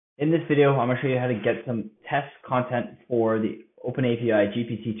In this video, I'm going to show you how to get some test content for the OpenAPI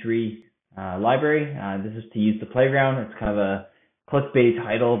GPT-3 library. This is to use the playground. It's kind of a clickbait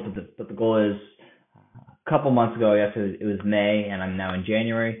title, but the goal is a couple months ago, yes, it was May, and I'm now in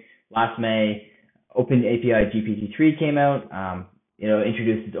January. Last May, OpenAPI GPT-3 came out.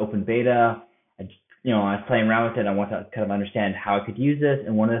 Introduced its open beta. I was playing around with it. I wanted to kind of understand how I could use this,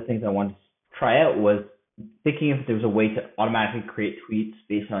 and one of the things I wanted to try out was thinking if there was a way to automatically create tweets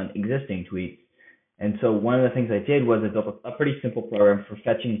based on existing tweets. And so one of the things I did was I built a pretty simple program for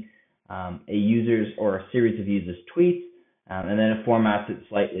fetching a user's or a series of users' tweets, and then it formats it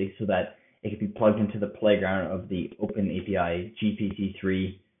slightly so that it could be plugged into the playground of the OpenAPI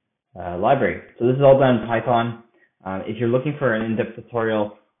GPT-3 library. So this is all done in Python. If you're looking for an in-depth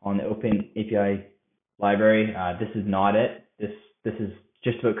tutorial on the OpenAPI library, this is not it. This is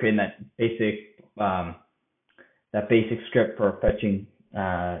just about creating that basic script for fetching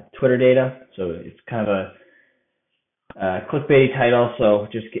Twitter data. So it's kind of a clickbaity title, so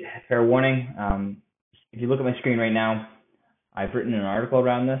just fair warning. If you look at my screen right now, I've written an article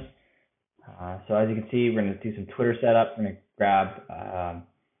around this. So as you can see, we're going to do some Twitter setup. We're going to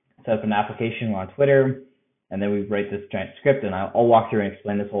set up an application on Twitter, and then we write this giant script, and I'll walk through and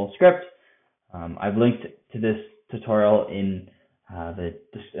explain this whole script. I've linked to this tutorial in the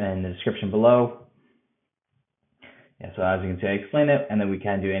description below. Yeah, so as you can see, I explain it, and then we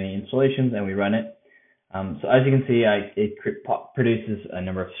can do any installations, and we run it. So as you can see, it produces a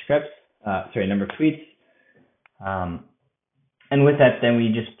number of tweets. And with that, then we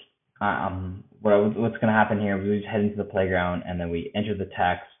just what's going to happen here? We just head into the playground, and then we enter the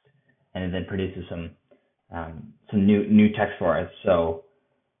text, and it then produces some new text for us. So,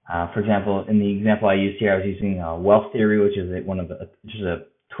 for example, in the example I used here, I was using Wealth Theory, which is a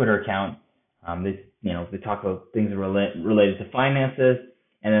Twitter account. They talk about things related to finances,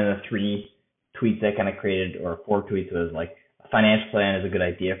 and then the 3 tweets I kind of created, or 4 tweets, was like a financial plan is a good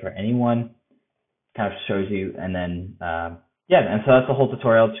idea for anyone. Kind of shows you, and then and so that's the whole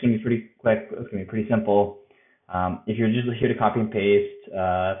tutorial. It's going to be pretty quick. It's going to be pretty simple. If you're just here to copy and paste,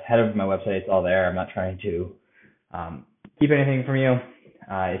 head over to my website. It's all there. I'm not trying to keep anything from you.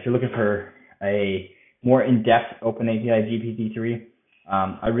 If you're looking for a more in-depth OpenAPI GPT-3,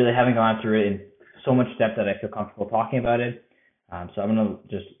 I really haven't gone through it in so much depth that I feel comfortable talking about it. So I'm going to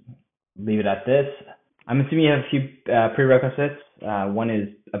just leave it at this. I'm assuming you have a few prerequisites. One is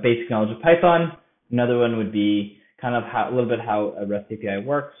a basic knowledge of Python. Another one would be kind of a little bit how a REST API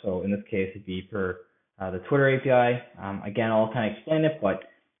works. So in this case, it'd be for the Twitter API. Again, I'll kind of explain it, but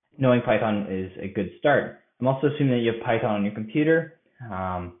knowing Python is a good start. I'm also assuming that you have Python on your computer.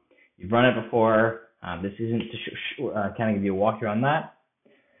 You've run it before. This isn't to kind of give you a walkthrough on that.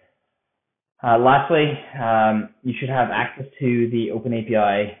 Lastly, you should have access to the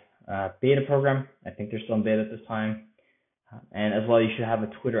OpenAPI beta program. I think they're still in beta at this time. And as well, you should have a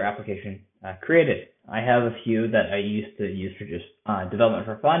Twitter application created. I have a few that I used to use for just development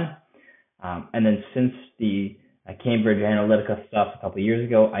for fun. And then since the Cambridge Analytica stuff a couple of years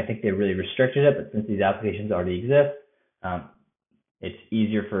ago, I think they really restricted it. But since these applications already exist, it's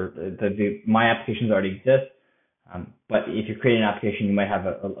easier for my applications already exist. But if you're creating an application, you might have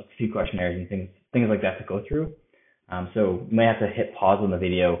a few questionnaires and things like that to go through. So you might have to hit pause on the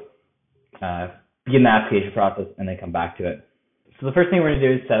video, begin the application process, and then come back to it. So the first thing we're going to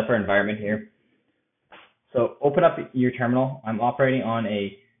do is set up our environment here. So open up your terminal. I'm operating on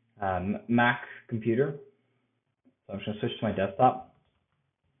a Mac computer. So I'm just going to switch to my desktop.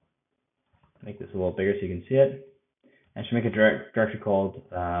 Make this a little bigger so you can see it. And I should make a directory called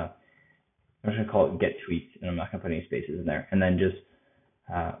I'm just going to call it get tweets, and I'm not going to put any spaces in there. And then just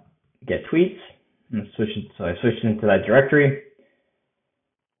get tweets. So I switched into that directory.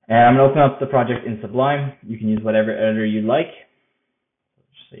 And I'm going to open up the project in Sublime. You can use whatever editor you like.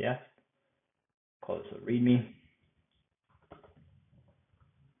 Just say yes. Call this a README.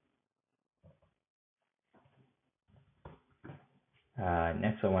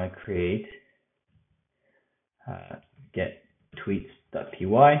 Next, I want to create get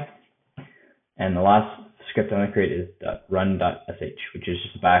tweets.py. And the last script I'm going to create is .run.sh, which is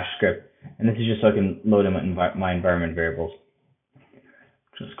just a bash script. And this is just so I can load in my environment variables.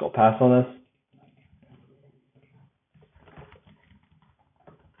 Just go past all this.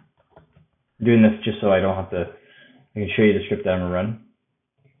 I'm doing this just so I don't have to, I can show you the script that I'm going to run.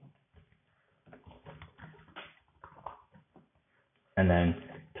 And then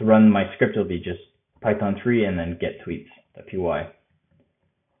to run my script, it'll be just Python 3 and then get tweets.py.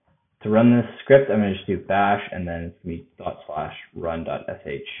 To run this script, I'm going to just do bash, and then it's going to be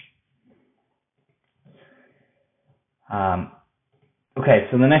 /run.sh. Okay,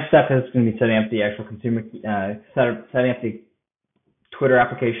 so the next step is going to be setting up the actual consumer key, setting up the Twitter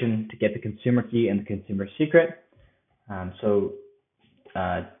application to get the consumer key and the consumer secret. So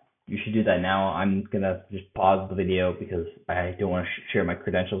you should do that now. I'm going to just pause the video because I don't want to share my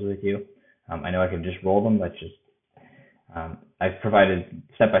credentials with you. I know I can just roll them, but just I've provided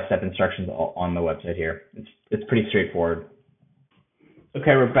step-by-step instructions on the website here. It's pretty straightforward.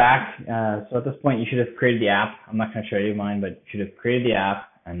 Okay, we're back. So at this point, you should have created the app. I'm not going to show you mine, but you should have created the app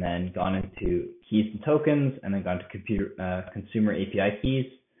and then gone into keys and tokens, and then gone to consumer API keys.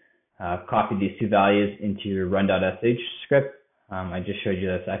 Copied these two values into your run.sh script. I just showed you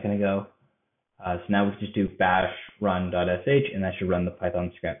that a second ago. So now we can just do bash run.sh, and that should run the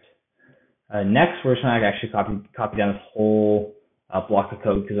Python script. Next, we're just going to actually copy down this whole block of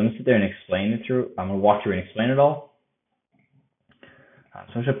code because I'm going to sit there and explain it through. I'm going to walk through and explain it all. So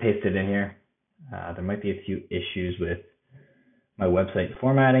I'm just going to paste it in here. There might be a few issues with my website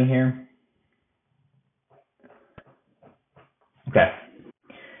formatting here. Okay.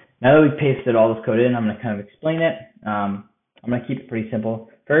 Now that we've pasted all this code in, I'm going to kind of explain it. I'm going to keep it pretty simple.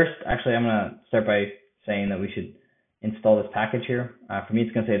 First, actually, I'm going to start by saying that we should install this package here. For me,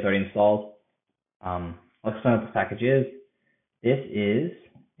 it's going to say it's already installed. I'll explain what this package is. This is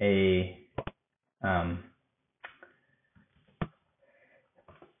a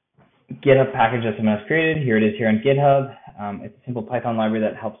GitHub package that someone has created. Here it is here on GitHub. It's a simple Python library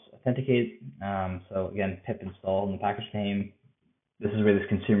that helps authenticate. So again, pip install in the package name. This is where this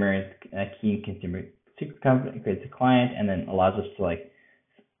consumer key and consumer secret company creates a client and then allows us to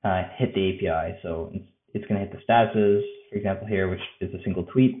hit the API. So it's going to hit the statuses, for example, here, which is a single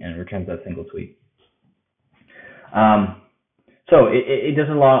tweet, and it returns that single tweet. So it does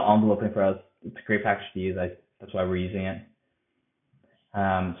a lot of enveloping for us. It's a great package to use. That's why we're using it.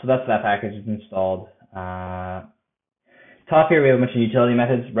 So that's that package. It's installed. Top here, we have a bunch of utility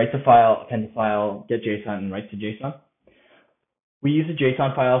methods: write to file, append to file, get JSON, and write to JSON. We use a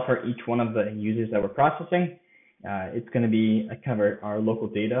JSON file for each one of the users that we're processing. It's going to be kind of our local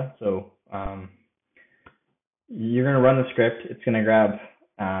data. So you're going to run the script. It's going to grab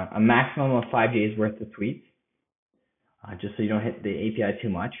a maximum of 5 days worth of tweets, just so you don't hit the API too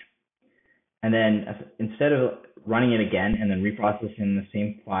much. And then instead of running it again and then reprocessing the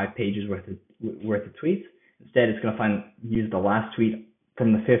same 5 pages worth of tweets, instead it's going to use the last tweet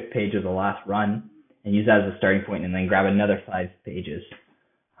from the 5th page of the last run and use that as a starting point, and then grab another 5 pages.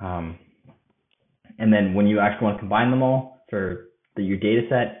 And then when you actually want to combine them all for your data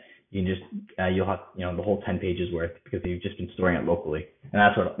set, you can just you'll have the whole 10 pages worth because you've just been storing it locally, and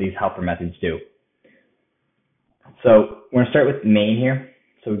that's what these helper methods do. So we're going to start with main here.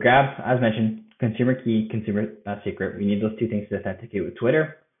 So we grab, as mentioned, consumer key, consumer secret. We need those two things to authenticate with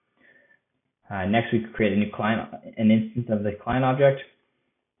Twitter. Next, we could create a new client, an instance of the client object.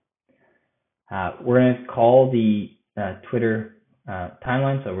 We're going to call the Twitter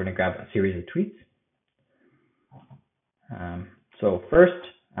timeline. So we're going to grab a series of tweets. So first,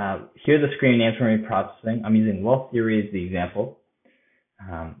 here are the screen names we're going to be processing. I'm using wealth theory as the example.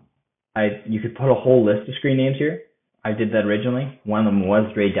 You could put a whole list of screen names here. I did that originally. One of them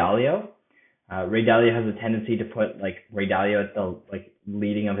was Ray Dalio. Ray Dalio has a tendency to put Ray Dalio at the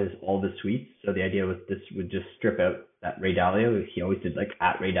leading of all of his tweets. So the idea was this would just strip out that Ray Dalio. He always did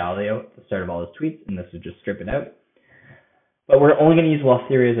at Ray Dalio at the start of all his tweets, and this would just strip it out. But we're only going to use wealth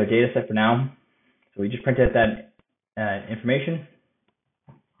theory as our data set for now. So we just print out that information.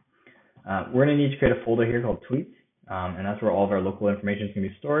 We're going to need to create a folder here called tweets, and that's where all of our local information is going to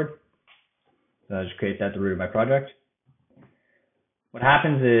be stored. So I'll just create that at the root of my project. What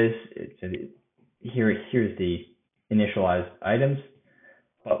happens is, here's the initialized items,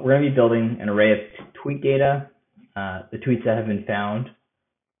 but we're going to be building an array of tweet data, the tweets that have been found.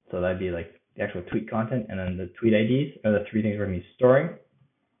 So that'd be the actual tweet content, and then the tweet IDs are the 3 things we're going to be storing.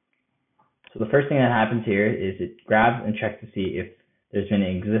 So the first thing that happens here is it grabs and checks to see if there's been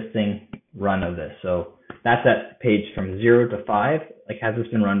an existing run of this. So that's that page from 0 to 5. Has this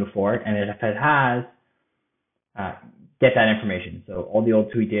been run before? And if it has, get that information. So all the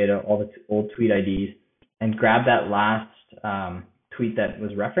old tweet data, all the old tweet IDs, and grab that last tweet that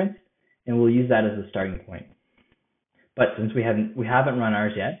was referenced, and we'll use that as a starting point. But since we haven't run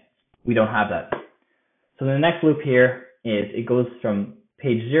ours yet, we don't have that. So the next loop here is it goes from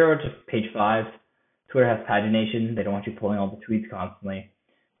page 0 to page 5. Twitter has pagination. They don't want you pulling all the tweets constantly.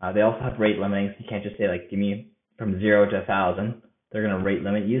 They also have rate limiting. So you can't just say give me from 0 to 1,000. They're going to rate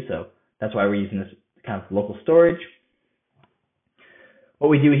limit you. So that's why we're using this kind of local storage. What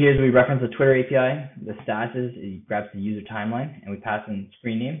we do here is we reference the Twitter API. The stats is it grabs the user timeline, and we pass in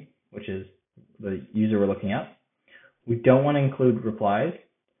screen name, which is the user we're looking at. We don't want to include replies.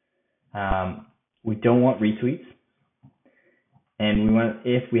 We don't want retweets. And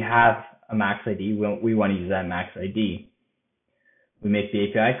if we have a max ID, we want to use that max ID. We make the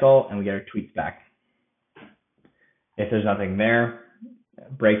API call and we get our tweets back. If there's nothing there,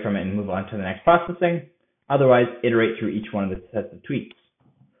 break from it and move on to the next processing. Otherwise, iterate through each one of the sets of tweets.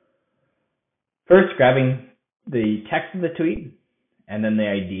 First, grabbing the text of the tweet and then the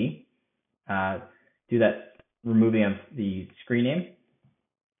ID. Do that removing the screen name.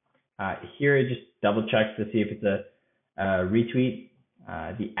 Here, it just double checks to see if it's a retweet.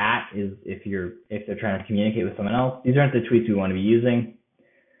 The @ is if they're trying to communicate with someone else. These aren't the tweets we want to be using.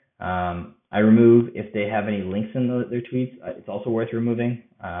 I remove if they have any links in their tweets. It's also worth removing.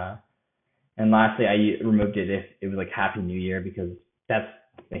 And lastly, I removed it if it was like Happy New Year, because that's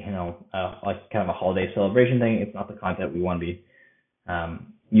like kind of a holiday celebration thing. It's not the content we want to be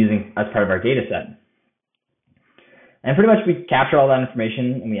using as part of our data set. And pretty much we capture all that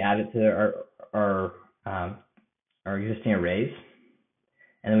information and we add it to our existing arrays.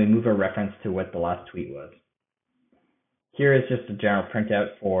 And then we move our reference to what the last tweet was. Here is just a general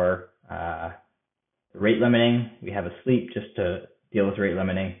printout for rate limiting. We have a sleep just to deal with rate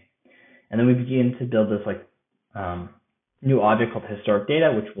limiting. And then we begin to build this new object called historic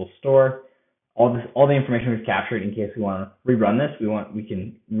data, which will store all the information we've captured in case we want to rerun this. We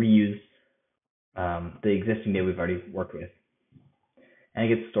can reuse the existing data we've already worked with. And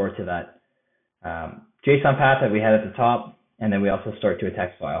it gets stored to that JSON path that we had at the top. And then we also store it to a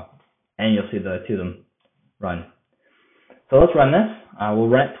text file. And you'll see the two of them run. So let's run this. We'll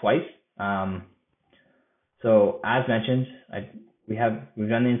run it twice. So as mentioned, we've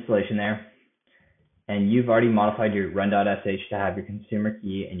done the installation there. And you've already modified your run.sh to have your consumer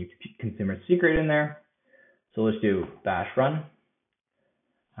key and your consumer secret in there. So let's do bash run.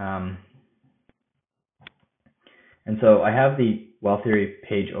 And so I have the wealth theory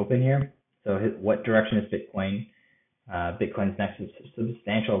page open here. So what direction is Bitcoin's next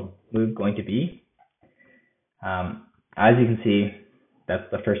substantial move going to be? As you can see, that's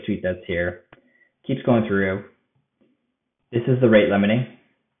the first tweet that's here. Keeps going through. This is the rate limiting.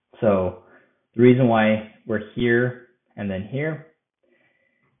 So the reason why we're here and then here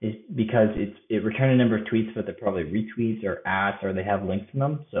is because it returned a number of tweets, but they're probably retweets or @ or they have links in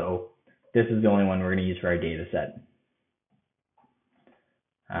them. So this is the only one we're going to use for our data set.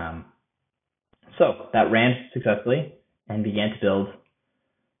 So that ran successfully and began to build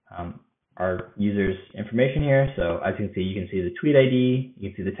our user's information here. So as you can see the tweet ID, you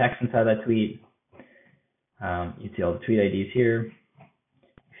can see the text inside that tweet. You can see all the tweet IDs here.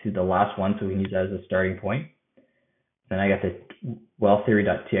 You see the last one, so we can use that as a starting point. Then I got the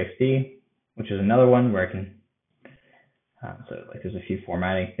wealththeory.txt, which is another one where I can, so like there's a few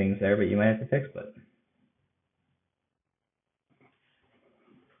formatting things there, but you might have to fix, but.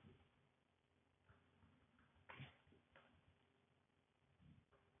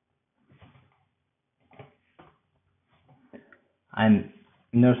 I'm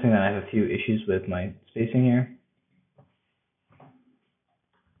noticing that I have a few issues with my spacing here. I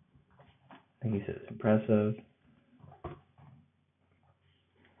think he said it's impressive.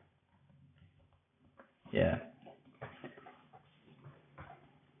 Yeah.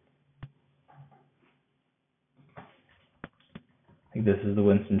 I think this is the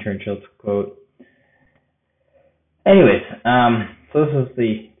Winston Churchill's quote. Anyways, so this is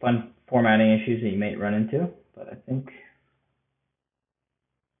the fun formatting issues that you might run into, but I think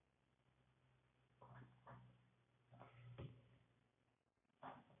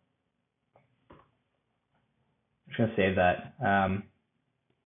I'm just going to save that. I'm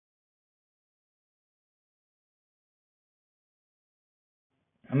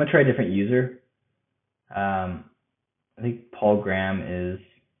going to try a different user. I think Paul Graham is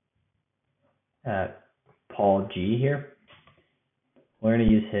Paul G here. We're going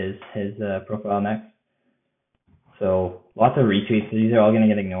to use his profile next. So lots of retweets. These are all going to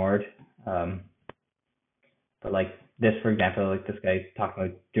get ignored. But like this, for example, like this guy's talking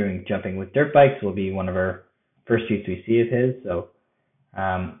about doing jumping with dirt bikes will be one of our first tweets we see of his. So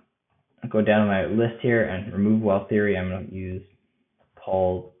I'll go down my list here and remove wealth theory. I'm going to use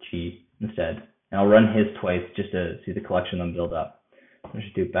Paul G instead. And I'll run his twice just to see the collection of them build up. Let's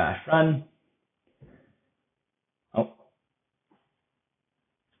just do bash run. Oh.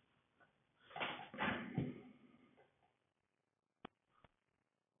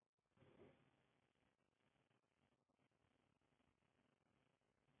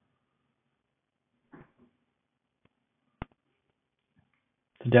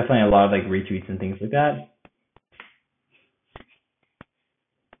 So definitely a lot of like retweets and things like that.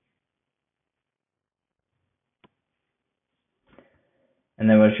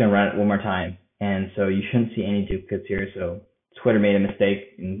 then we're just going to run it one more time. And so you shouldn't see any duplicates here. So Twitter made a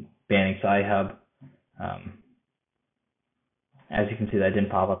mistake in banning Sci-Hub. As you can see, that didn't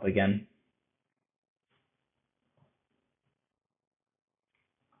pop up again.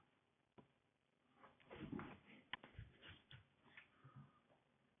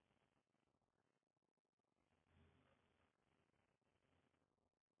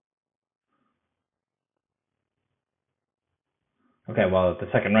 Okay, well, the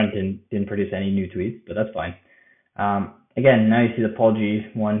second run didn't produce any new tweets, but that's fine. Again, now you see the Paul G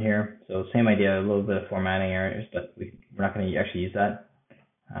one here. So same idea, a little bit of formatting errors, but we're not going to actually use that.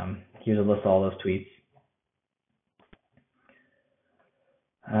 Here's a list of all those tweets.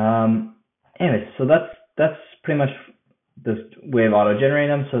 Anyways, so that's pretty much the way of auto-generating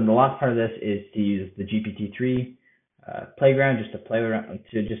them. So the last part of this is to use the GPT-3 playground just to play around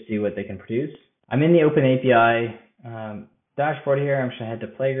to just see what they can produce. I'm in the OpenAPI dashboard here. I'm just gonna head to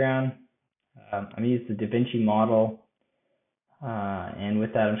playground. I'm gonna use the DaVinci model, and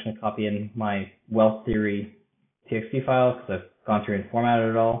with that, I'm just gonna copy in my wealth theory txt file because I've gone through and formatted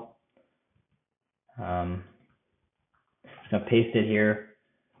it all. Just gonna paste it here.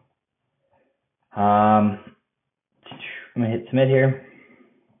 I'm gonna hit submit here.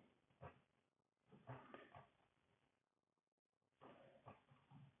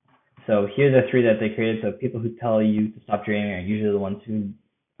 So here are the three that they created. So people who tell you to stop dreaming are usually the ones who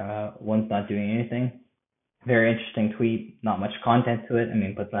one's not doing anything. Very interesting tweet. Not much content to it. I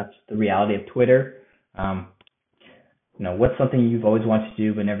mean, but that's the reality of Twitter. What's something you've always wanted to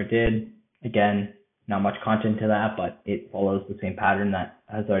do but never did? Again, not much content to that, but it follows the same pattern that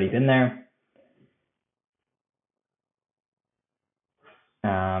has already been there.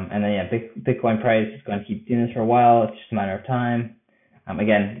 And then Bitcoin price is going to keep doing this for a while. It's just a matter of time.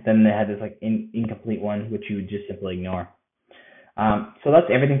 Again, then they had this like incomplete one, which you would just simply ignore. So that's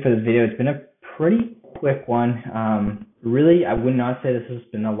everything for this video. It's been a pretty quick one. Really, I would not say this has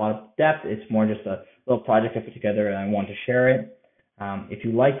been a lot of depth. It's more just a little project I put together and I want to share it. If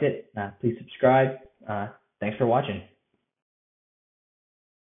you liked it, please subscribe. Thanks for watching.